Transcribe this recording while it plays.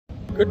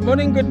Good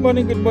morning, good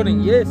morning, good morning.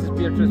 Yes, it's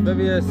Beatrice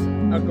Vivius.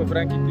 Uncle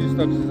Frankie Two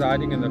Stocks is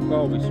hiding in the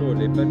car. We saw a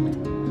leopard.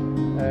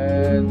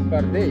 And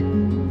Pardet.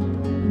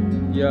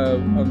 Yeah,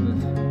 on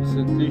the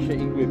St. Lucia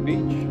Ingwe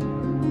Beach.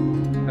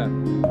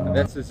 And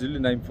that's the Zulu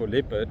name for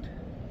leopard.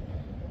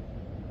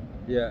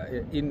 Yeah,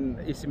 in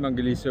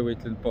Isimangaliso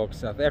Wetland Park,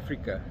 South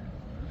Africa.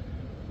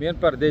 Me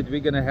and Pardet, we're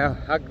going to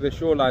hug the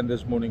shoreline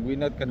this morning. We're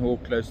not going to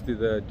walk close to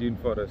the dune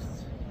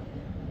forests.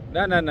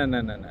 No.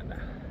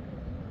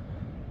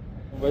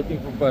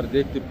 Waiting for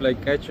Pardet to play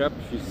catch up.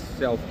 She's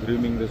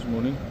self-grooming this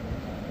morning.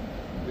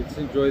 Let's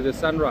enjoy the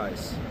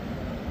sunrise.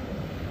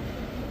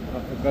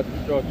 I forgot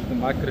to charge the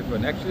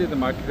microphone. Actually, the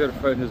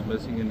microphone is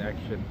missing in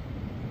action.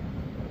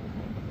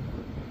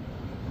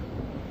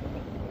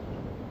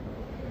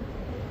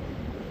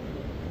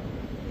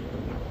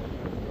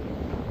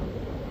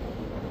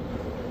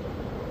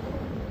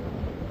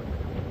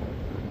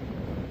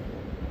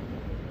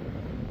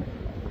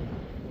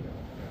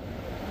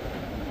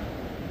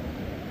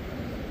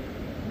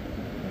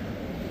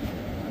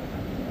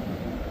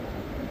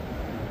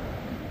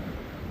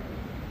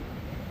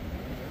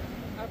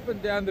 Up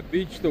and down the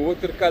beach, the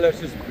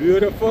watercolors is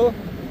beautiful.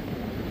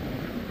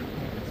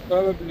 It's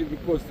probably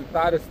because the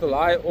tide is still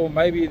high, or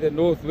maybe the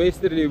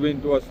northwesterly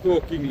wind was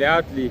talking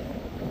loudly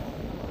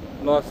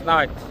last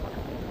night.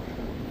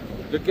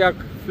 Look how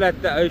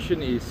flat the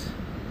ocean is.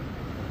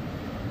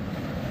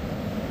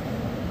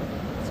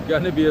 It's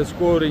gonna be a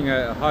scoring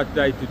a hot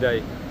day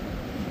today.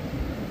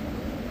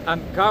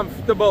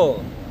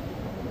 Uncomfortable.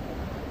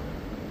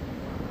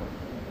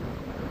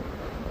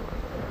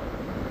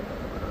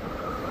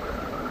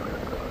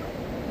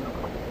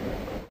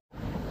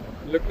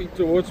 Looking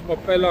towards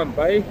Mapelon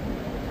Bay,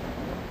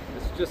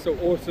 it's just an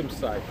awesome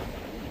sight.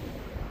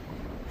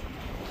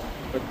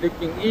 But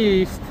looking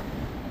east,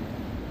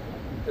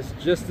 it's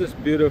just as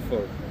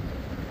beautiful.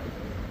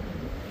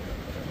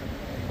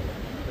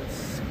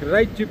 It's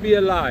great to be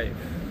alive.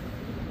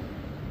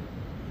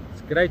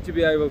 It's great to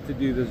be able to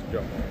do this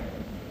job.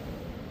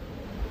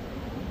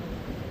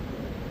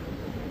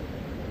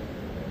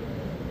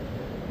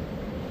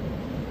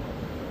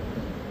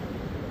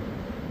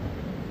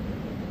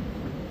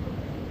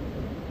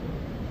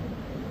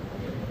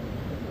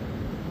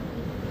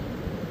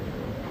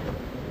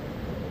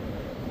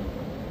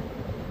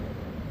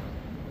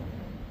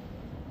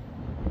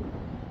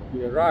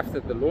 We arrived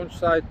at the launch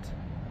site.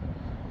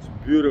 It's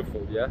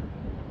beautiful, yeah?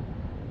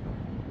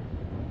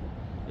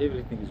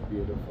 Everything is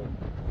beautiful.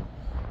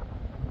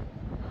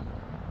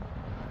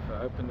 If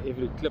I open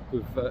every clip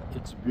with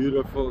it's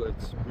beautiful,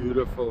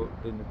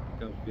 then it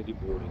becomes very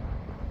boring.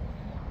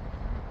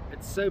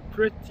 It's so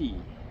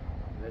pretty.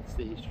 That's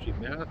the history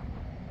now.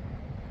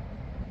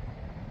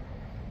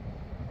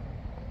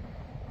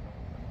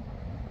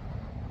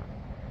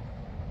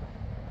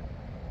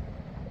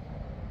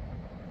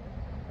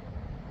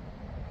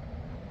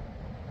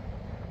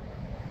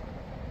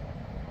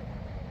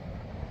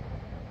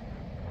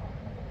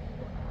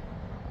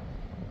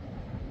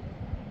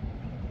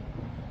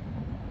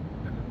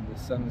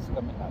 The sun is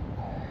coming up.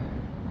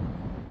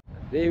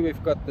 There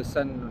we've got the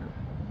sun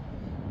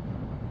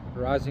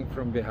rising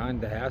from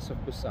behind the house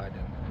of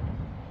Poseidon.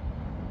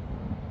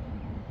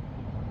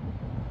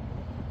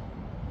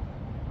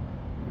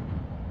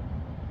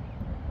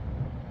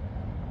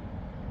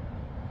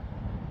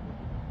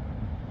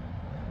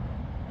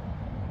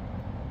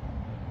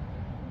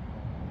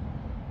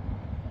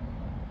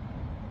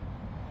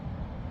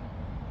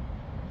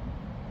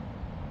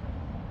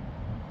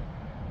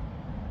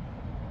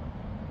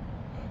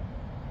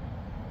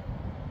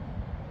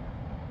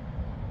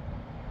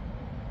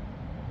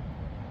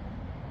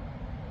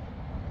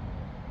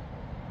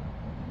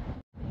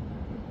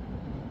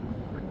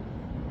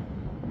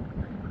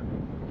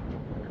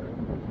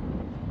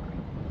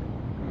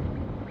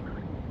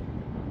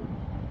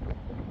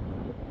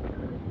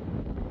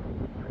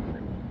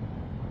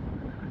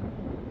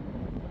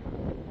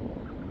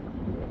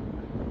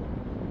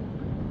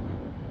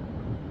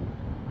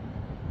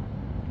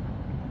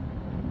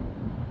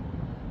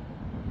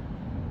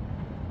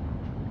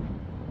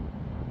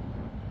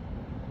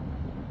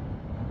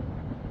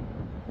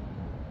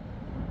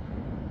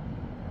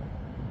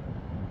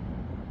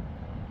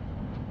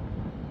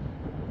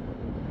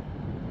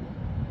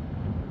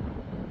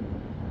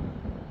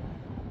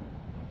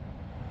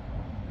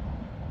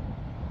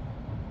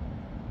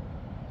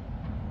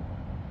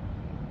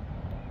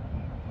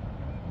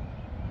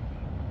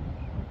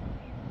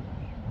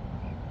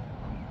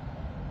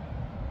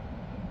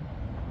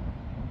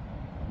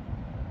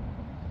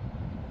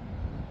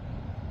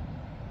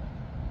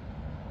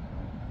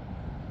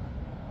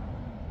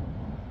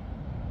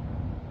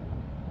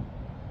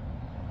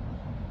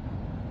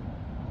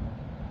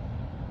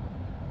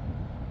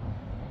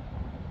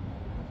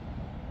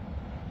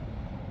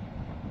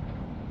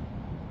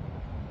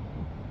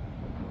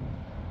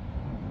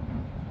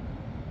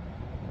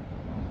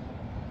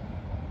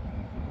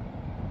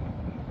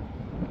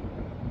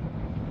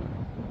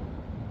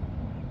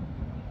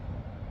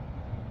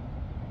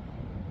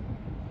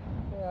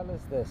 What the hell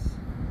is this?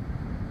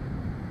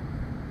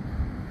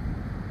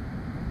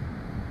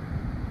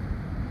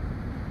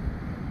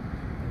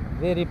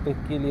 Very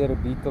peculiar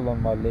beetle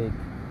on my leg,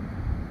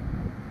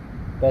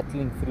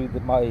 battling through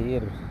my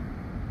hair,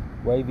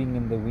 waving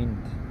in the wind.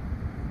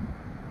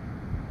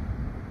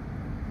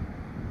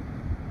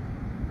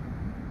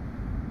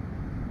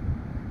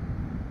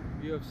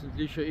 View of St.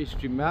 Lucia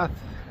Estuary mouth.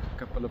 A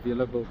couple of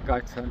yellow-billed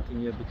kites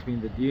hunting here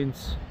between the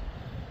dunes.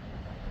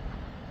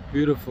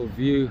 Beautiful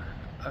view.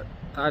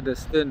 Tide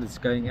has turned, it's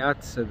going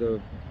out, so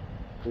the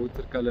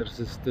watercolors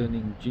is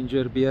turning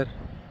ginger beer.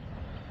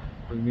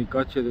 When we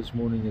got here this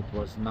morning it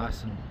was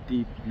nice and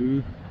deep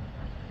blue.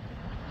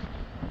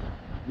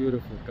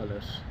 Beautiful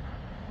colors.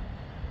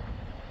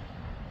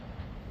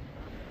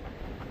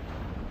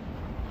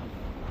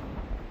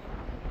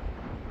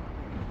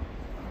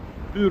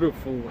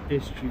 Beautiful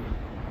estuary.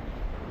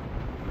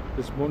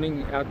 This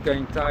morning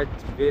outgoing tide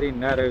very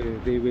narrow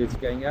there where it's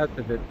going out,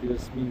 but that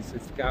just means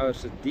its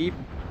scours are deep.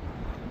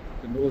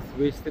 The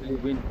northwesterly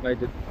wind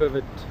made it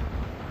pivot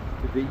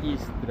to the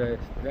east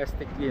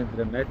drastically and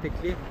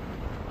dramatically.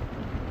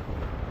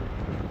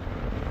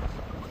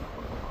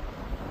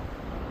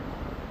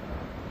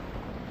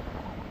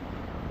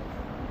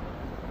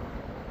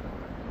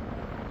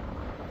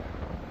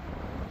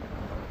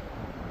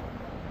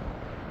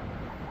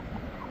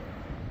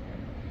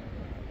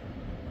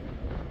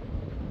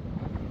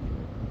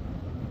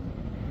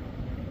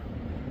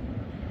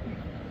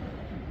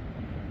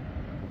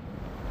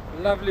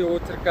 Lovely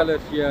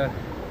watercolors here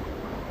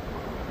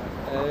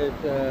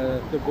at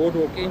the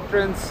boardwalk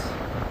entrance.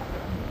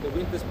 The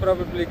wind is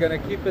probably going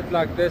to keep it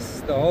like this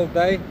the whole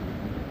day.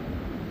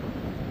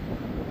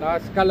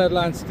 Nice color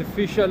lines to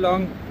fish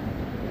along.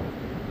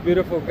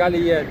 Beautiful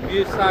gully here at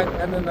Viewside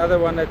and another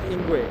one at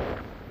Ingwe.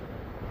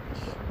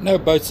 No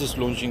boats is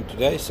launching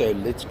today, so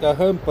let's go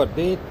home for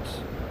date,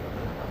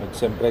 make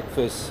some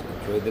breakfast,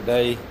 enjoy the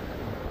day.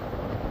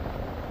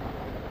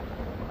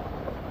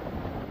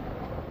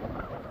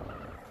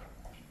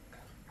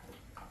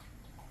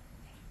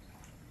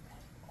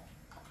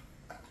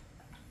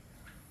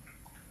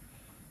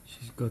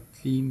 She's got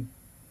clean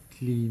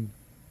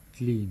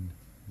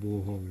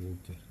borehole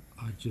water.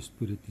 I just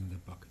put it in the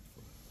bucket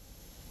for her.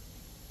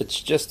 It's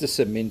just a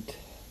cement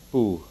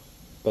pool,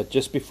 but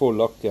just before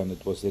lockdown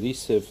it was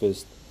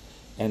resurfaced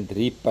and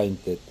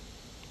repainted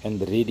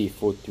and ready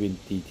for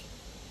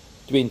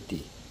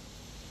 2020.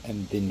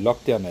 And then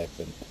lockdown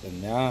happened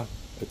and now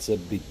it's a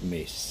big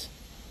mess.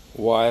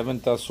 Why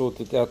haven't I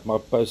sorted out my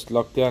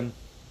post-lockdown?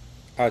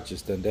 I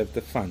just don't have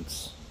the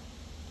funds.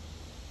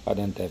 I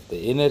don't have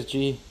the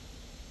energy.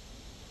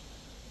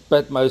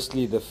 But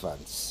mostly the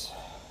funds.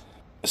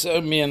 So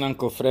me and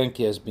Uncle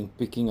Frankie has been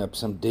picking up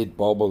some dead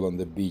barbel on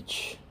the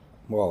beach.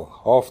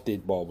 Well, half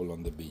dead barbel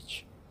on the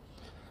beach.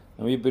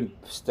 And we've been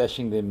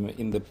stashing them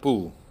in the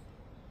pool.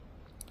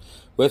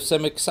 With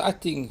some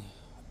exciting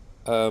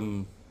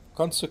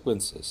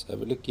consequences.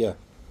 Have a look here.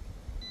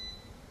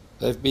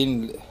 They've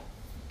been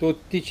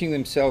teaching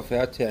themselves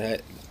how to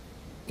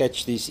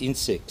catch these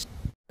insects.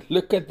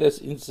 Look at this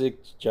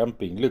insect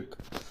jumping. Look.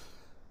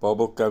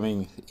 Barbel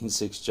coming,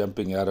 insects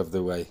jumping out of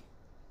the way.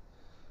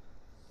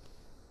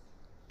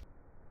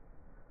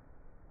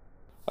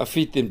 I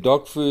feed them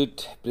dog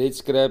food, bread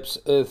scraps,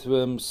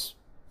 earthworms,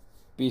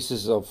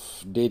 pieces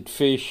of dead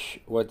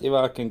fish, whatever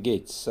I can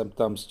get.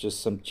 Sometimes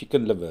just some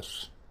chicken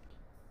livers.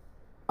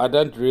 I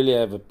don't really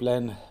have a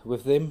plan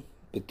with them.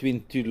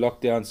 Between two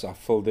lockdowns I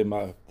filled them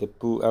up, the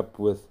pool up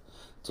with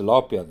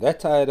tilapia.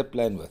 That I had a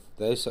plan with.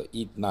 Those I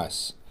eat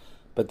nice.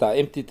 But I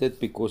emptied it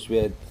because we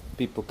had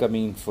people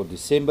coming in for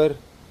December.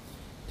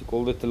 Took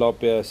all the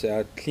tilapia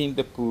out, cleaned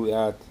the pool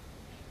out,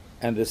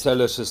 and the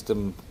solar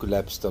system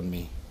collapsed on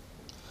me.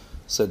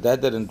 So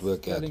that didn't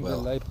work out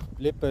well. The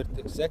leopard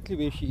exactly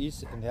where she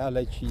is and how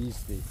late she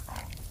is there.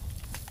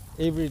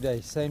 Every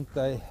day, same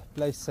day,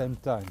 place, same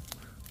time.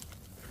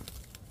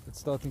 It's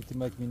starting to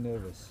make me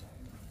nervous.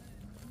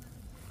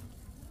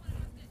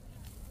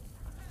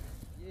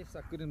 Yes,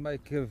 I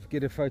couldn't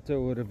get a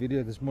photo or a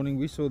video this morning.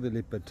 We saw the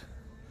leopard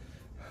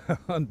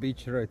on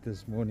Beach Road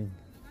this morning.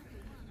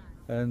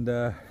 And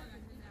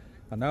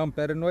I know I'm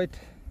paranoid,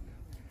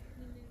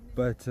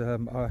 but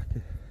I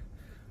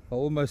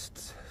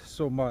almost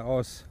saw my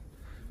ass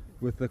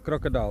with the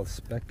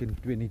crocodiles back in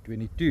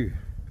 2022.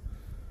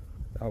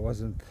 I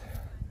wasn't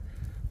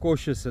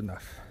cautious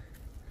enough.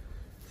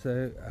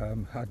 So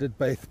I did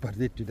bathe by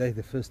there today,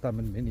 the first time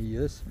in many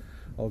years.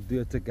 I'll do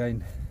it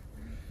again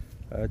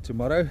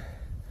tomorrow,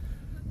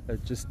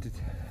 just to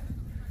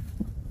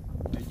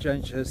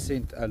change her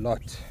scent a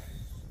lot,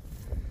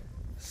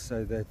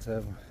 so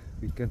that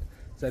we can.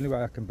 It's the only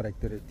way I can break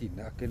the routine.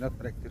 I cannot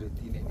break the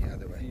routine any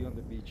other way. Be on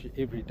the beach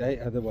every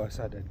day, otherwise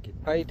I don't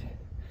get paid.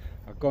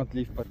 I can't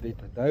leave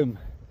Padette at home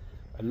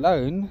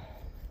alone.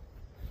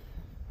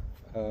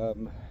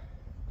 Then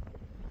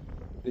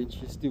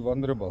she's too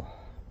vulnerable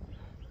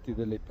to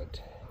the leopard.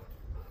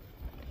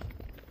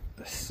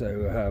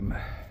 So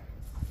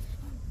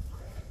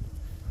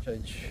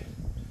change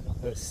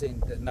her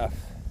scent enough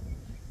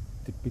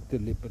to put the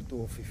leopard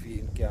off if he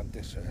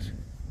encounters her.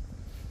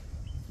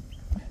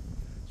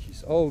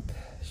 She's old,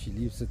 she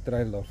leaves a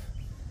trail of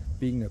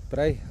being a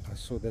prey. I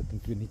saw that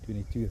in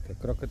 2022 with a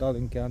crocodile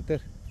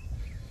encounter,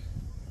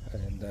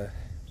 and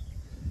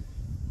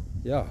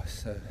yeah,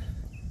 so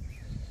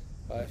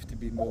I have to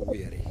be more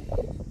wary.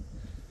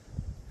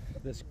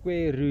 The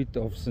square root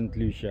of St.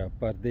 Lucia,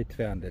 Bardet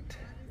found it.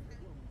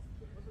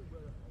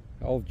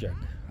 Half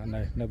joke, I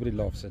know, nobody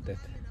laughs at that.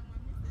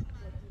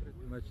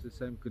 Pretty much the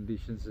same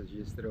conditions as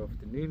yesterday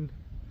afternoon.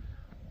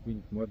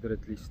 Wind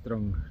moderately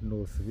strong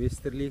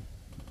northwesterly.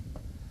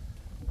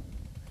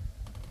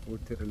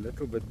 Water a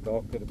little bit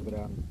darker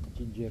brown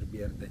ginger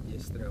beer than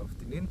yesterday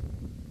afternoon.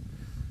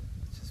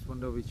 Just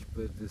wonder which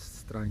bird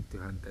is trying to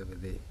hunt over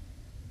there.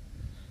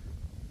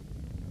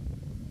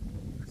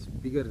 It's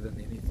bigger than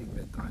anything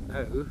that I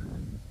know,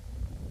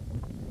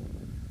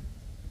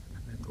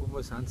 and it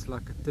almost hunts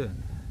like a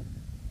tern.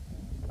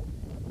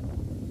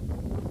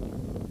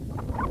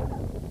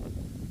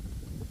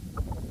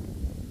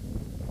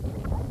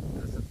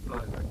 Doesn't fly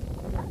like it.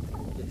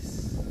 Yes.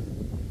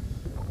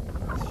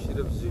 I should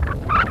have zoomed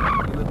in.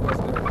 I knew it was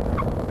going to.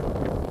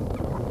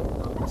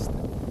 I missed it.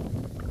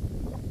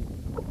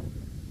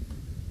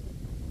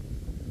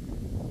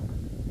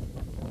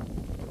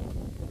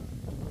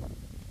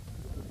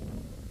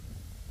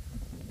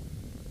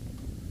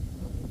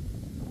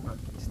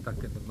 He's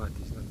stuck in the mud,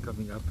 he's not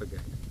coming up again.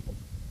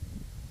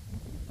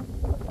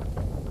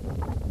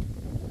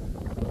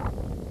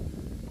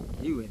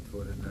 He went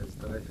for a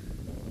nosedive.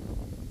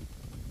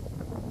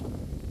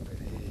 But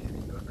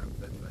he gone up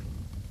that way.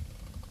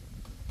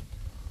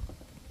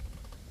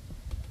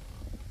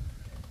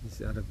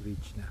 He's out of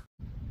reach now.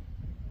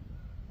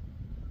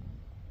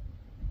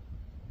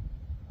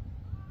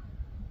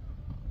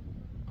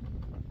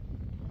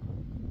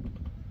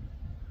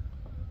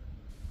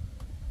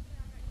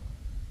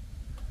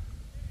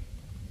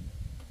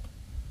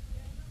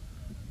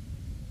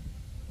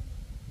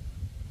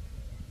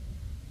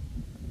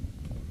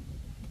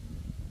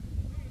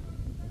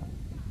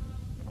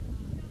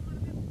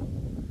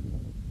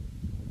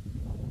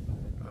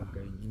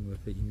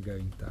 With the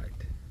ingoing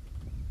tide.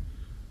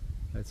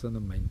 That's on the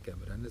main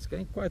camera, and it's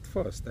going quite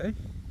fast, eh?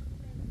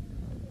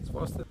 It's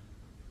faster.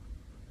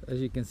 As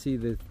you can see,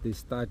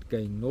 there's tide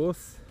going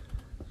north,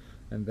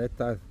 and that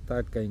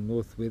tide going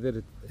north,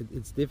 whether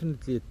it's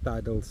definitely a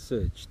tidal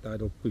surge,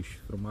 tidal push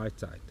from high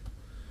tide.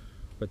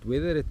 But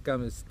whether it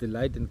comes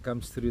delayed and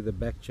comes through the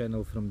back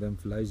channel from the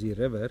Mvlozi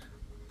River,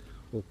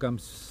 or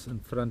comes in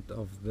front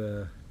of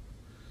the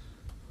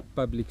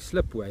public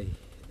slipway,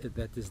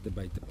 that is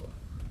debatable.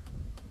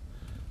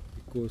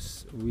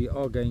 Because we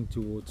are going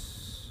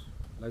towards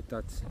low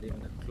tide,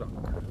 11 o'clock.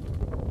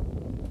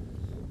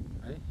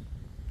 Okay. It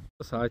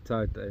was high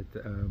tide at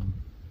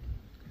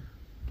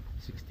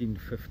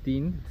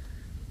 16:15,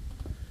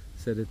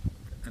 so that,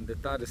 and the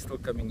tide is still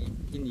coming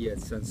in here at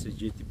Sunset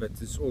Jetty, but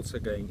it's also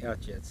going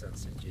out here at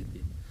Sunset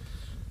Jetty.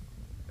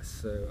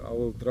 So I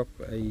will drop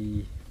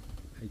a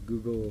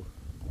Google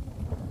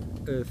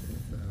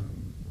Earth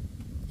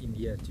in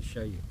here to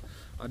show you.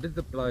 I did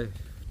apply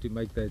to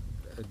make that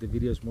the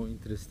videos more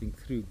interesting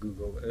through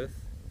Google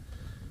Earth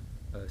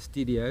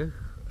Studio,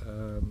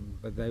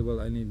 but they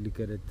will only look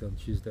at it on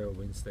Tuesday or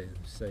Wednesday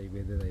and say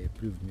whether they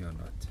approved me or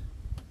not.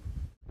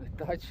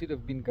 The tide should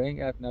have been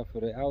going out now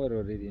for an hour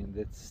already, and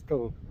there's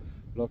still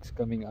blocks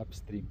coming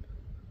upstream.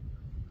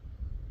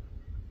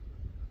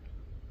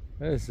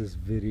 This is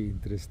very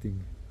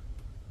interesting.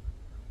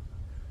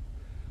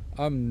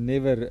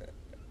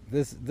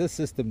 This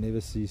system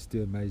never ceases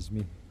to amaze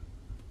me.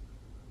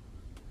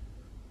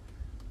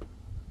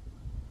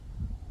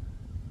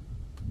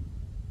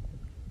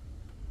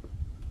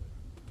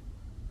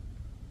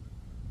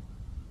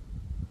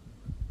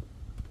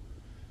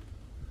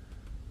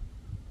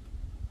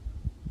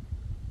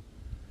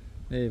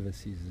 Never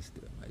ceases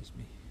to amaze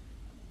me.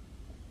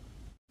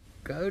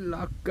 Go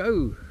lock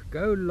go!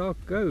 Go lock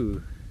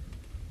go!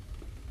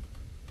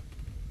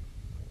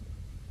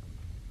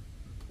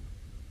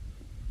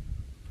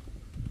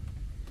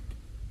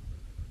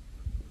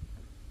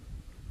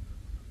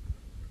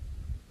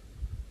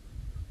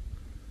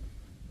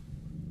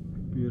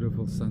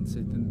 Beautiful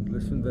sunset, and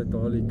listen to that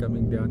Harley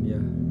coming down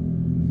here.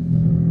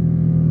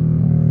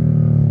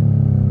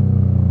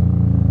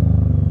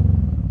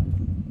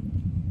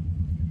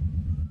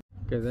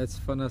 Okay, that's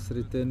Fanas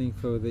returning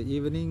for the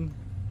evening.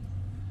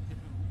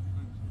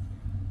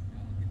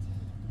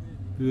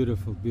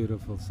 Beautiful,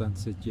 beautiful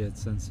sunset here at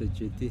Sunset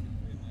Jetty.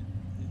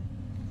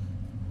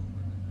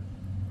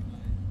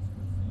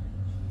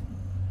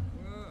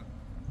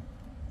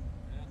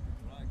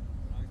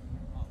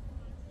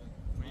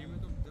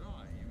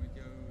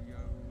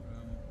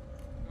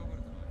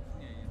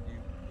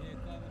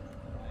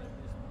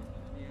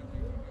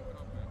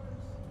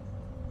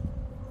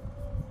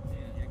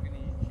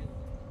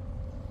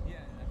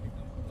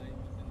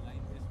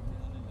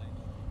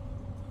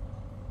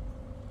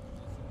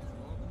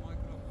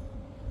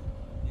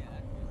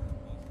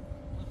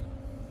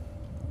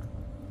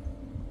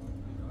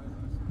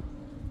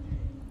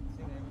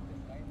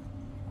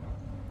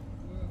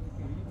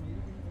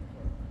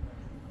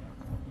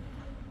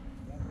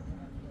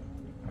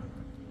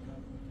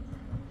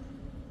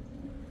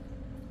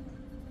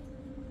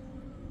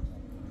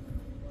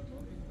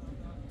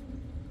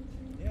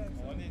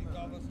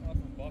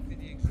 after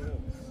die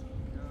exhaust.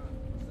 Ja,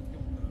 dis dit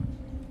jong.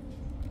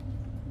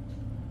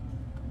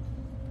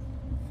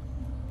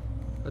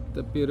 What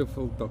a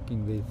beautiful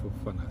docking there for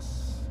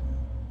Vannas.